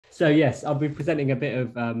So yes, I'll be presenting a bit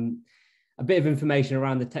of information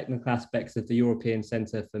around the technical aspects of the European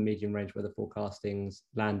Centre for Medium Range Weather Forecasting's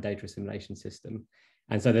land data assimilation system.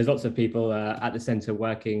 And so there's lots of people at the centre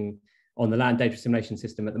working on the land data assimilation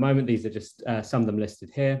system at the moment. These are just some of them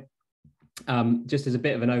listed here. Just as a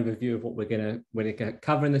bit of an overview of what we're going to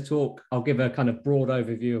cover in the talk, I'll give a kind of broad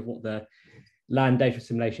overview of what the land data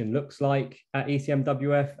assimilation looks like at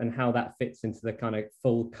ECMWF and how that fits into the kind of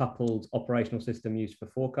full coupled operational system used for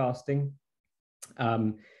forecasting.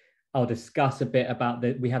 I'll discuss a bit about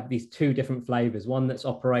we have these two different flavors, one that's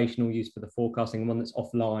operational used for the forecasting and one that's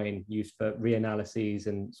offline used for reanalyses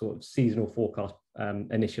and sort of seasonal forecast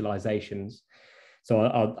initializations. So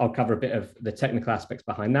I'll cover a bit of the technical aspects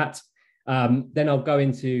behind that. Then I'll go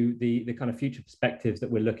into the kind of future perspectives that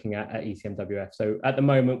we're looking at ECMWF. So at the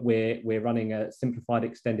moment, we're running a simplified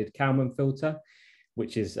extended Kalman filter,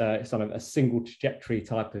 which is sort of a single trajectory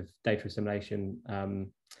type of data assimilation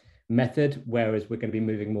method, whereas we're going to be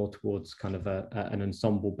moving more towards kind of an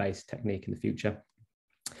ensemble-based technique in the future.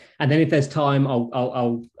 And then if there's time,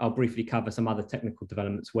 I'll briefly cover some other technical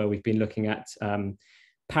developments where we've been looking at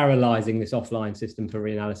parallelizing this offline system for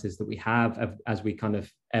reanalysis that we have as we kind of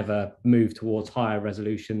ever move towards higher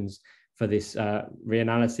resolutions for this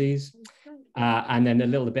reanalyses. And then a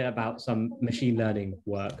little bit about some machine learning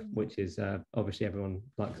work, which is obviously everyone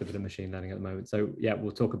likes a bit of machine learning at the moment. So yeah,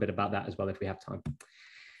 we'll talk a bit about that as well if we have time.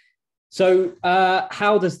 So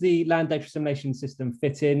how does the land data assimilation system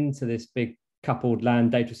fit into this big coupled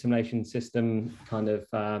land data assimilation system kind of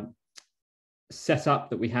setup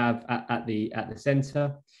that we have at the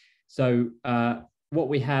center? So what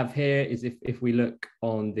we have here is if we look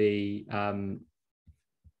on the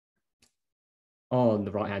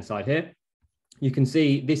right-hand side here, you can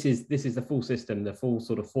see this is the full system, the full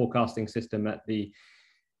sort of forecasting system at the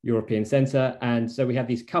European Centre. And so we have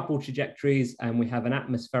these coupled trajectories and we have an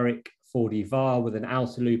atmospheric 4D VAR with an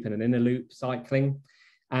outer loop and an inner loop cycling.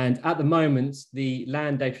 And at the moment, the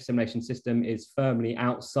land data assimilation system is firmly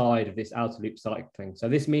outside of this outer loop cycling. So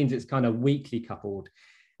this means it's kind of weakly coupled.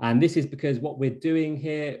 And this is because what we're doing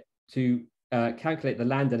here to calculate the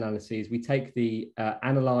land analyses, we take the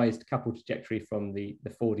analyzed coupled trajectory from the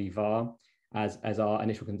 4D VAR as our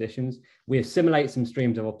initial conditions. We assimilate some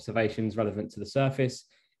streams of observations relevant to the surface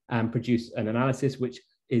and produce an analysis, which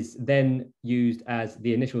is then used as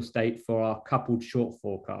the initial state for our coupled short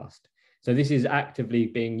forecast. So this is actively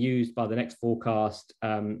being used by the next forecast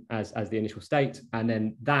as the initial state, and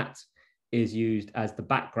then that is used as the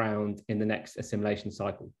background in the next assimilation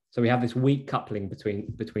cycle. So we have this weak coupling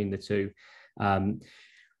between the two.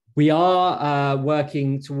 We are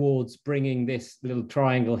working towards bringing this little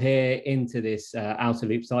triangle here into this outer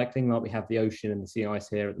loop cycling, like we have the ocean and the sea ice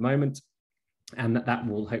here at the moment. And that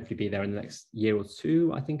will hopefully be there in the next year or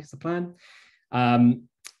two, I think is the plan.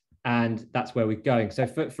 And that's where we're going. So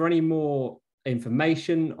for any more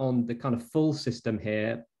information on the kind of full system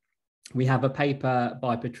here, we have a paper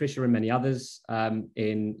by Patricia and many others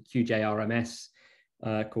in QJRMS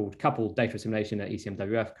called Coupled Data Assimilation at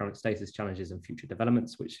ECMWF, Current Status, Challenges and Future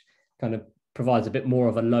Developments, which kind of provides a bit more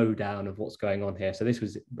of a lowdown of what's going on here. So this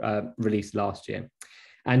was released last year.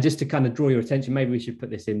 And just to kind of draw your attention, maybe we should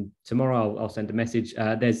put this in tomorrow. I'll send a message.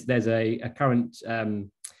 There's a current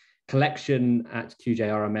collection at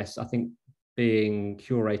QJRMS, I think being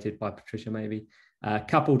curated by Patricia maybe,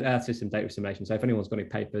 coupled Earth system data assimilation. So if anyone's got any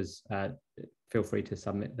papers, feel free to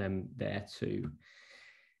submit them there too.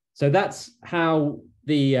 So that's how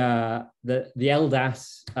the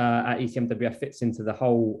LDAS at ECMWF fits into the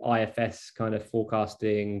whole IFS kind of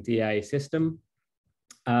forecasting DA system.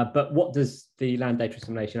 But what does the land data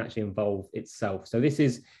assimilation actually involve itself? So this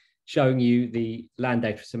is showing you the land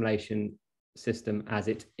data assimilation system as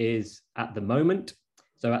it is at the moment.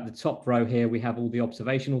 So at the top row here, we have all the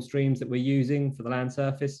observational streams that we're using for the land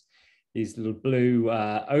surface, these little blue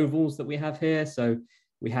ovals that we have here. So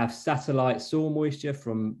we have satellite soil moisture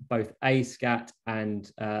from both ASCAT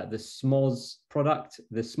and the SMOS product.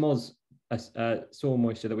 The SMOS soil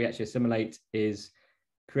moisture that we actually assimilate is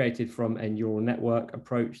created from a neural network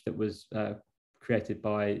approach that was created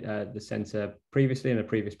by the centre previously in a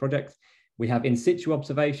previous project. We have in situ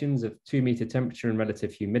observations of 2 meter temperature and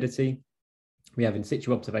relative humidity. We have in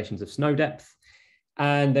situ observations of snow depth.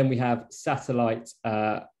 And then we have satellite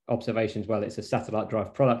observations. Well, it's a satellite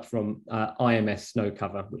derived product from IMS snow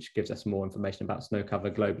cover, which gives us more information about snow cover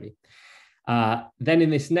globally. Then in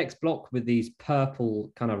this next block with these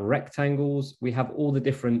purple kind of rectangles, we have all the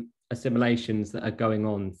different assimilations that are going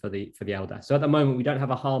on for the LDAS. So at the moment, we don't have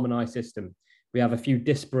a harmonized system. We have a few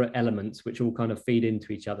disparate elements which all kind of feed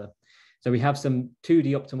into each other. So we have some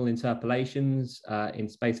 2D optimal interpolations in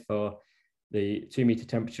space for the 2-meter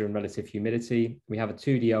temperature and relative humidity. We have a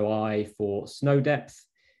 2D OI for snow depth.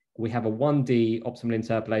 We have a 1D optimal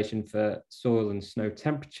interpolation for soil and snow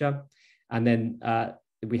temperature. And then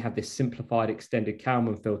we have this simplified extended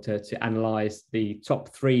Kalman filter to analyze the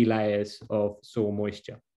top 3 layers of soil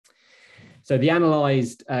moisture. So the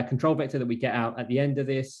analyzed control vector that we get out at the end of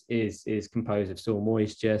this is composed of soil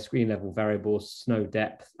moisture, screen level variables, snow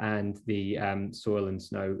depth, and the soil and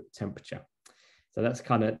snow temperature. So that's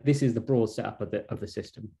this is the broad setup of the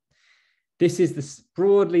system. This is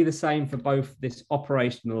broadly the same for both this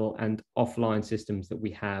operational and offline systems that we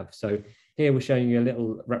have. So here we're showing you a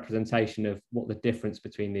little representation of what the difference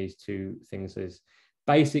between these two things is.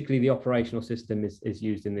 Basically, the operational system is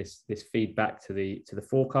used in this feedback to the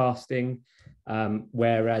forecasting,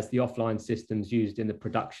 whereas the offline system's used in the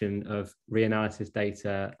production of reanalysis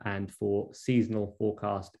data and for seasonal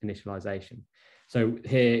forecast initialization. So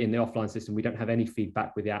here in the offline system, we don't have any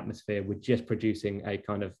feedback with the atmosphere. We're just producing a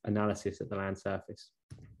kind of analysis at the land surface.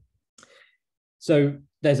 So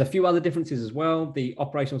there's a few other differences as well. The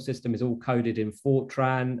operational system is all coded in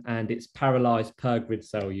Fortran, and it's parallelized per grid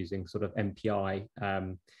cell using sort of MPI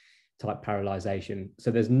type parallelization.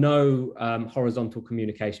 So there's no horizontal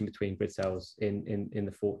communication between grid cells in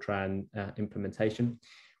the Fortran implementation.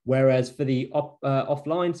 Whereas for the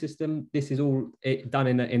offline system, this is all done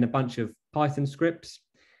in a bunch of Python scripts,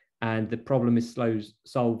 and the problem is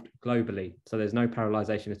solved globally. So there's no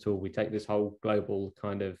parallelization at all. We take this whole global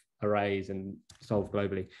kind of arrays and solve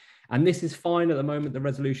globally. And this is fine at the moment. The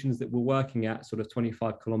resolutions that we're working at, sort of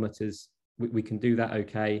 25 kilometers, we can do that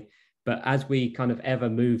okay. But as we kind of ever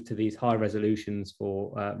move to these high resolutions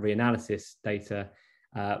for reanalysis data,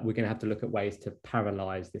 we're going to have to look at ways to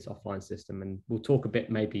parallelize this offline system. And we'll talk a bit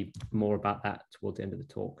maybe more about that towards the end of the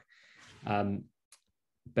talk.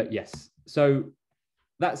 But yes, so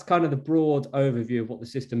that's kind of the broad overview of what the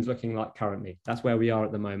system's looking like currently. That's where we are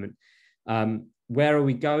at the moment. Where are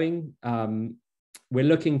we going? We're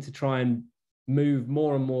looking to try and move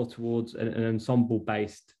more and more towards an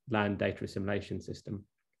ensemble-based land data assimilation system.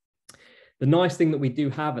 The nice thing that we do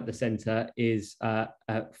have at the center is a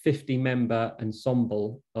 50-member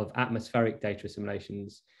ensemble of atmospheric data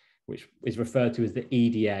assimilations, which is referred to as the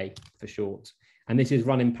EDA for short. And this is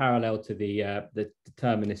run in parallel to the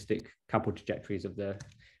deterministic coupled trajectories of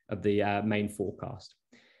the main forecast.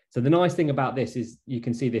 So the nice thing about this is you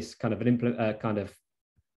can see this kind of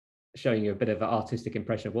showing you a bit of an artistic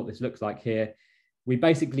impression of what this looks like here. We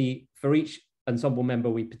basically, for each ensemble member,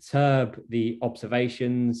 we perturb the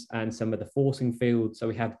observations and some of the forcing fields. So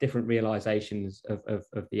we have different realizations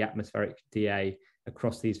of the atmospheric DA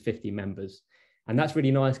across these 50 members. And that's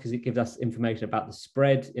really nice because it gives us information about the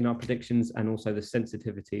spread in our predictions and also the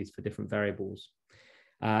sensitivities for different variables.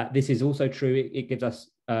 This is also true. It gives us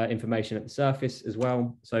information at the surface as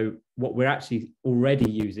well. So what we're actually already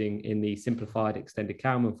using in the simplified extended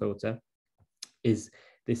Kalman filter is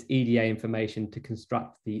this EDA information to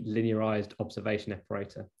construct the linearized observation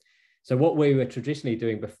operator. So what we were traditionally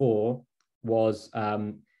doing before was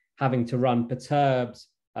having to run perturbed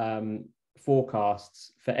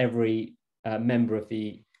forecasts for every member of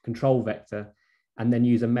the control vector, and then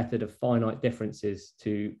use a method of finite differences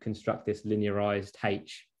to construct this linearized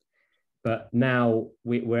H. But now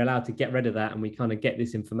we're allowed to get rid of that, and we kind of get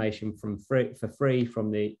this information for free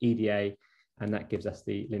from the EDA, and that gives us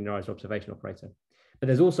the linearized observation operator. But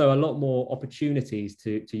there's also a lot more opportunities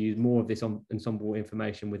to use more of this ensemble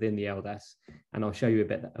information within the LDAS, and I'll show you a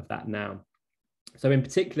bit of that now. So in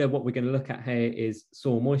particular, what we're going to look at here is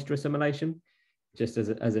soil moisture assimilation, just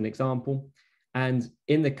as an example. And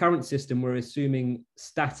in the current system, we're assuming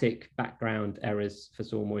static background errors for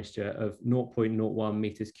soil moisture of 0.01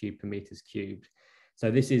 meters cubed per meters cubed.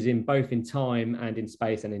 So this is both in time and in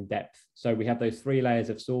space and in depth. So we have those 3 layers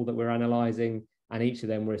of soil that we're analyzing, and each of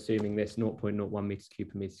them we're assuming this 0.01 meters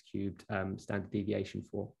cubed per meters cubed standard deviation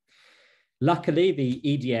for. Luckily, the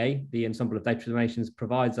EDA, the ensemble of data assimilation,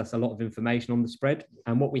 provides us a lot of information on the spread.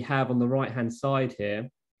 And what we have on the right-hand side here,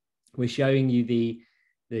 we're showing you the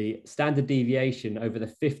standard deviation over the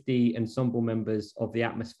 50 ensemble members of the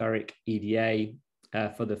atmospheric EDA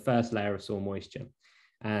for the first layer of soil moisture.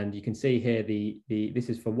 And you can see here, this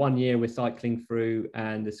is for 1 year we're cycling through,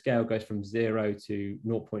 and the scale goes from 0 to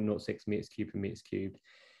 0.06 meters cubed per meters cubed.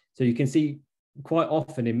 So you can see quite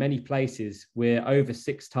often in many places, we're over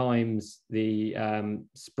 6 times the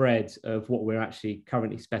spread of what we're actually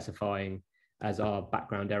currently specifying as our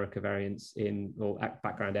background error covariance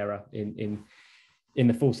background error in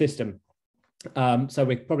the full system. So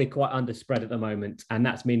we're probably quite underspread at the moment, and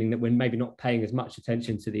that's meaning that we're maybe not paying as much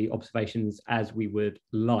attention to the observations as we would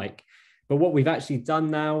like. But what we've actually done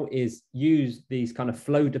now is use these kind of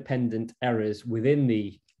flow dependent errors within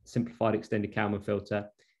the simplified extended Kalman filter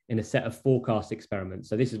in a set of forecast experiments.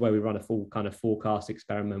 So this is where we run a full kind of forecast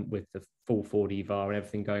experiment with the full 4D VAR and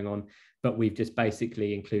everything going on. But we've just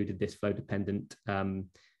basically included this flow dependent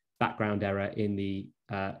background error in the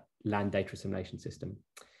land data assimilation system.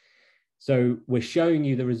 So we're showing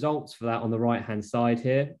you the results for that on the right-hand side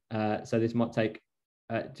here. So this might take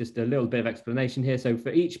just a little bit of explanation here. So for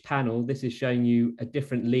each panel, this is showing you a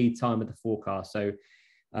different lead time of the forecast. So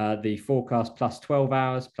the forecast plus 12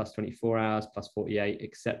 hours, plus 24 hours, plus 48,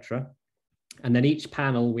 etc. And then each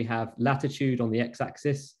panel, we have latitude on the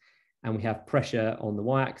x-axis and we have pressure on the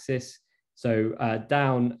y-axis. So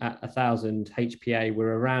down at 1000 HPA,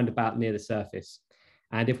 we're around about near the surface.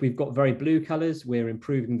 And if we've got very blue colors, we're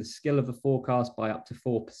improving the skill of the forecast by up to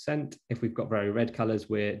 4%. If we've got very red colors,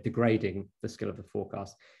 we're degrading the skill of the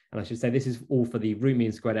forecast. And I should say this is all for the root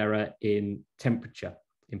mean squared error in temperature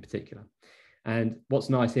in particular. And what's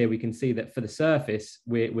nice here, we can see that for the surface,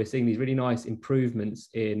 we're seeing these really nice improvements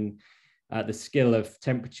in the skill of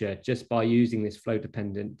temperature just by using this flow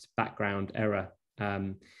dependent background error.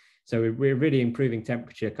 So we're really improving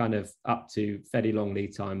temperature kind of up to fairly long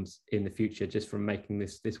lead times in the future just from making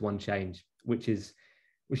this one change, which is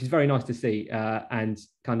very nice to see and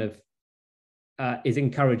kind of is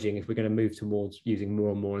encouraging if we're going to move towards using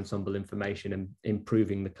more and more ensemble information and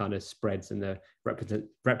improving the kind of spreads and the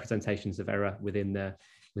representations of error within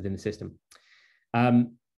the system.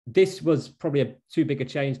 This was probably too big a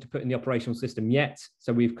change to put in the operational system yet,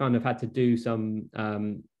 so we've kind of had to do some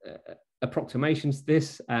approximations to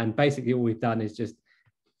this, and basically all we've done is just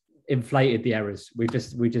inflated the errors. We've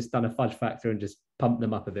just done a fudge factor and just pumped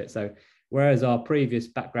them up a bit. So whereas our previous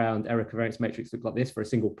background error covariance matrix looked like this for a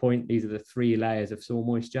single point, these are the 3 layers of soil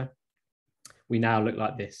moisture, we now look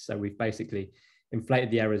like this. So we've basically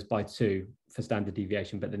inflated the errors by 2 for standard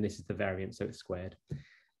deviation, but then this is the variance, so it's squared.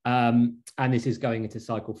 And this is going into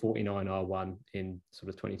cycle 49R1 in sort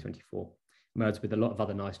of 2024, merged with a lot of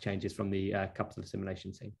other nice changes from the couple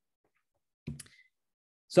assimilation team.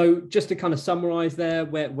 So just to kind of summarize there,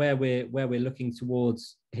 where we're looking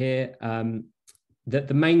towards here,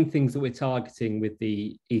 the main things that we're targeting with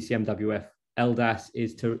the ECMWF LDAS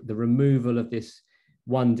is the removal of this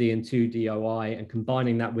 1D and 2D OI and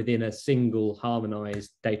combining that within a single harmonized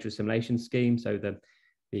data assimilation scheme. So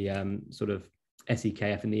the sort of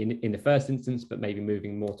SEKF in the first instance, but maybe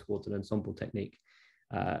moving more towards an ensemble technique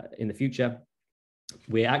in the future.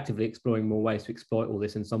 We're actively exploring more ways to exploit all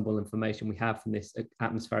this ensemble information we have from this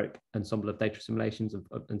atmospheric ensemble of data assimilations, of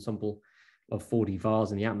ensemble of 4D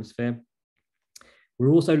VARs in the atmosphere.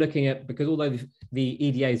 We're also looking at, because although the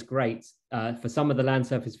EDA is great, for some of the land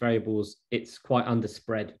surface variables, it's quite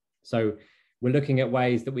underspread. So we're looking at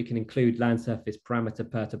ways that we can include land surface parameter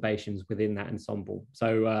perturbations within that ensemble.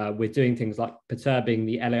 So we're doing things like perturbing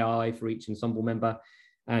the LAI for each ensemble member.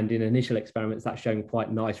 And in initial experiments, that's shown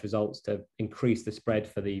quite nice results to increase the spread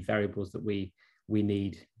for the variables that we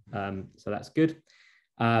need. So that's good.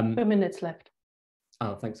 2 minutes left.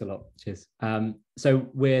 Oh, thanks a lot. Cheers. So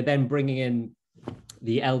we're then bringing in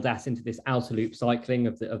the LDAS into this outer loop cycling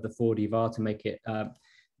of the 4D VAR to make it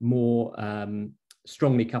more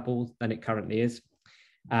strongly coupled than it currently is.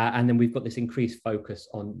 And then we've got this increased focus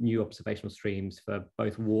on new observational streams for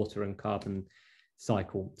both water and carbon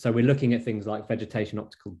cycle. So we're looking at things like vegetation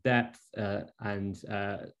optical depth and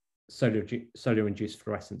solar-induced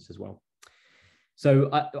fluorescence as well. So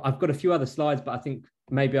I've got a few other slides, but I think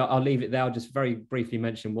maybe I'll leave it there. I'll just very briefly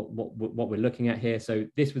mention what we're looking at here. So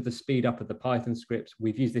this was the speed up of the Python scripts.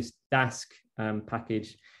 We've used this DASC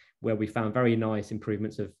package where we found very nice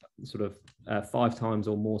improvements of sort of 5 times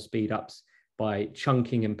or more speed ups by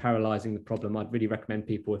chunking and parallelizing the problem. I'd really recommend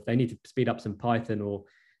people, if they need to speed up some Python or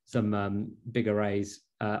some big arrays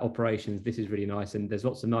operations, this is really nice. And there's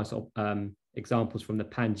lots of nice examples from the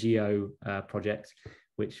Pangeo project,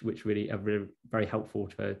 which really are very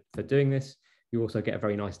helpful for doing this. You also get a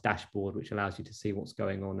very nice dashboard, which allows you to see what's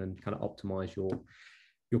going on and kind of optimize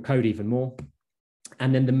your code even more.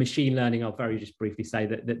 And then the machine learning, I'll very just briefly say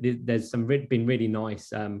that there's been really nice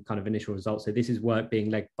kind of initial results. So this is work being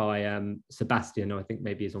led by Sebastian, who I think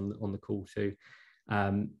maybe is on the call too.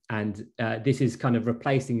 And this is kind of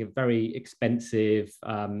replacing a very expensive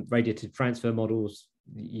radiative transfer models.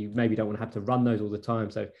 You maybe don't want to have to run those all the time.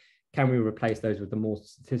 So can we replace those with a more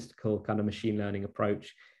statistical kind of machine learning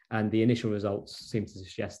approach? And the initial results seem to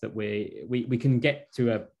suggest that we can get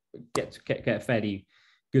a fairly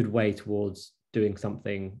good way towards doing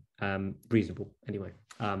something reasonable anyway.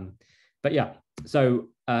 But yeah, so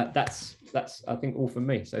that's I think all from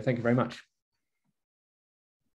me. So thank you very much.